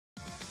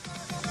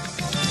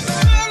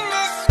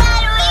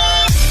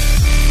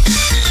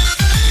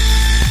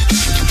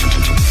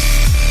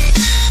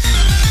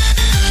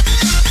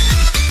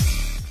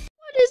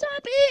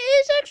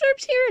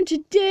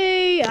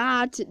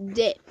not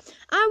today.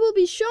 I will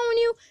be showing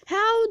you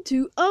how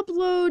to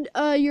upload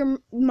your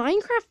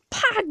Minecraft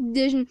Pocket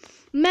Edition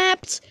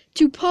maps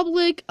to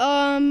public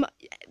to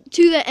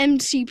the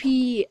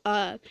MCP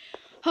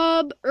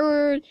hub,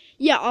 or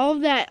yeah, all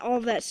of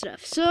that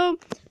stuff. So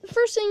the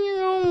first thing you're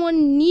gonna want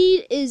to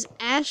need is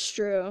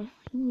Astro.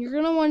 You're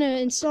gonna want to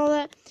install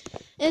that,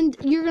 and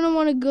you're gonna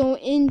want to go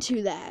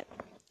into that.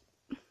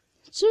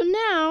 So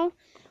now,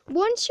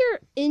 once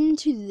you're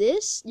into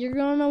this, you're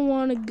gonna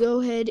want to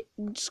go ahead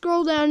and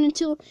scroll down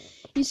until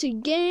you see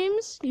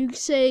games. You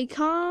say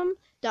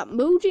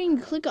com.mojang, you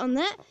click on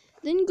that,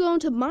 then you go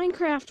into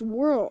Minecraft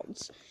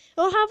Worlds.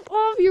 It'll have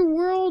all of your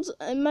worlds.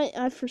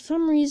 For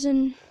some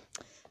reason,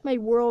 my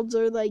worlds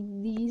are like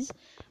these.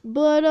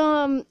 But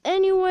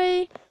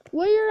anyway,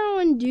 what you're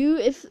gonna do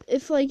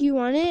if like you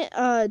want it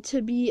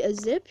to be a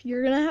zip,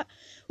 you're gonna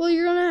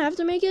have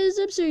to make it a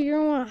zip. So you're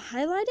gonna want to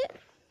highlight it.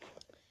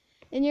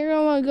 And you're going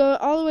to want to go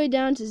all the way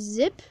down to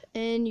zip,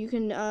 and you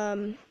can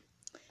name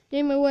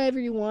it whatever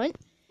you want.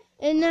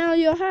 And now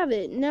you'll have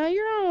it. Now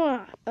you're going to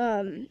want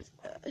to,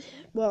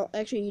 well,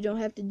 actually you don't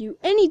have to do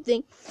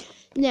anything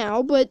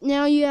now, but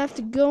now you have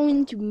to go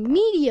into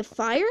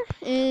Mediafire,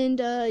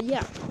 and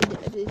yeah.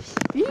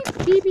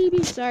 Beep, beep, beep,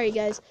 beep. Sorry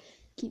guys,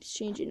 keeps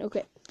changing.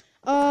 Okay.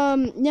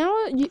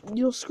 Now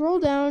you'll scroll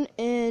down,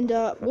 and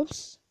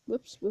whoops.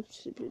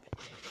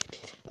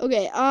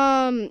 Okay,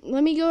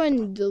 let me go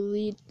and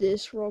delete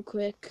this real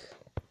quick.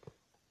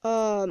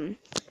 But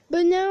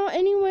now,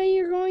 anyway,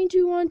 you're going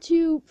to want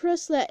to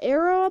press that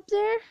arrow up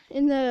there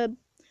in the,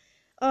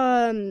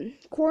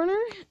 corner,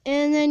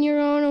 and then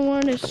you're going to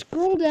want to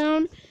scroll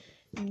down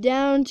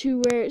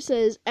to where it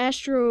says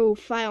Astro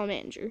File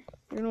Manager.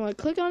 You're going to want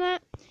to click on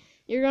that.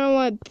 You're going to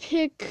want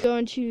to go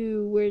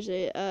into, where's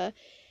it,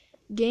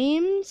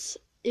 games,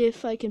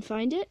 if I can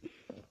find it.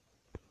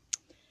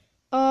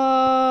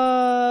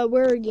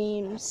 Where are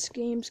games?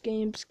 Games.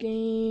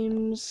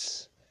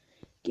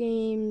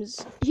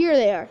 Here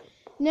they are.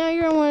 Now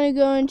you're gonna want to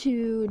go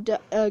into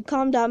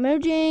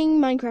com.mojang,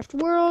 Minecraft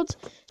Worlds,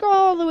 go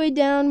all the way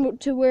down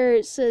to where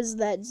it says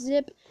that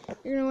zip.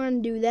 You're gonna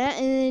want to do that,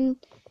 and then,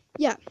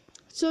 yeah.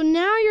 So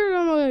now you're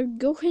gonna want to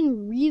go ahead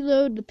and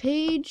reload the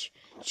page.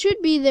 It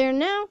should be there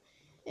now.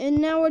 And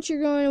now what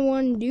you're going to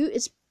want to do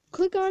is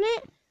click on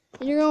it,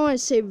 and you're gonna want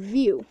to say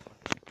view,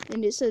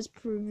 and it says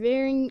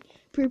preparing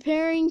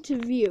to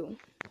view.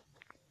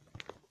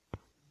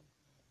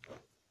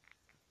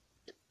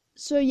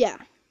 So yeah,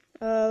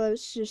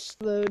 let's just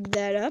load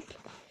that up,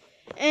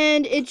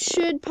 and it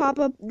should pop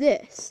up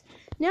this.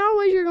 Now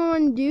what you're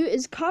going to do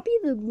is copy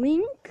the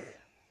link.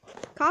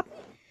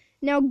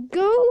 Now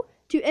go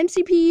to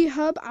MCP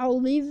hub.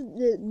 I'll leave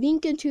the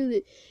link into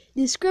the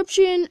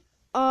description.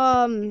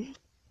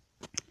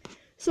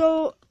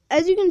 So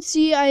as you can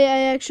see, I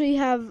actually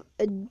have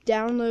a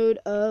download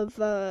of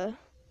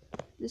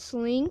this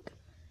link.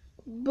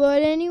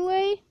 But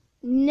anyway,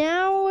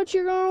 now what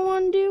you're going to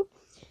want to do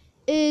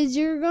is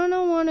you're going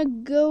to want to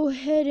go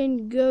ahead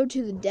and go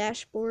to the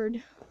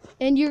dashboard,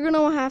 and you're going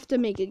to have to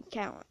make an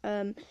account.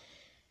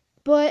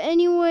 But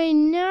anyway,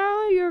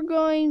 now you're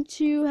going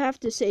to have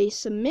to say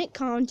submit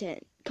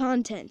content,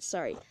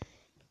 sorry.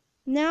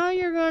 Now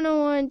you're going to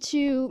want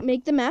to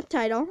make the map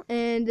title,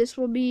 and this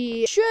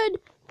should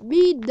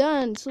be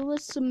done. So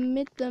let's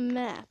submit the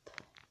map.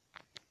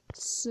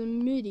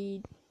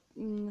 Submitted.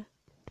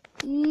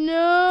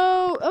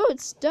 No. Oh,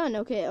 it's done.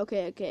 Okay.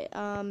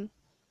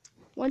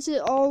 Once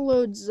it all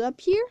loads up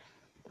here.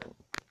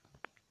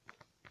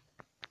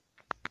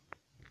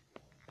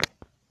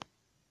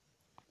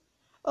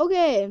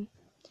 Okay.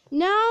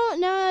 Now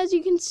as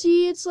you can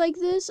see, it's like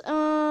this.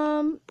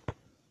 So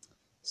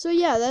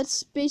yeah,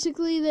 that's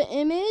basically the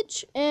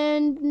image,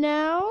 and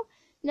now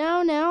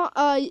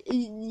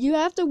you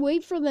have to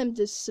wait for them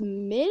to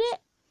submit it.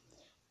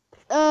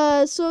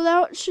 So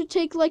that should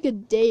take like a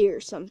day or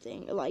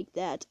something like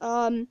that.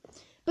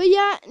 But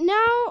yeah,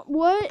 now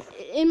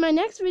in my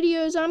next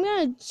videos, I'm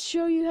gonna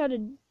show you how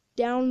to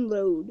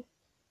download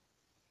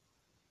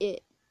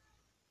it.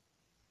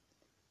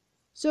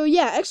 So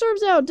yeah,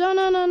 Xorbs out.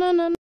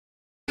 Dun.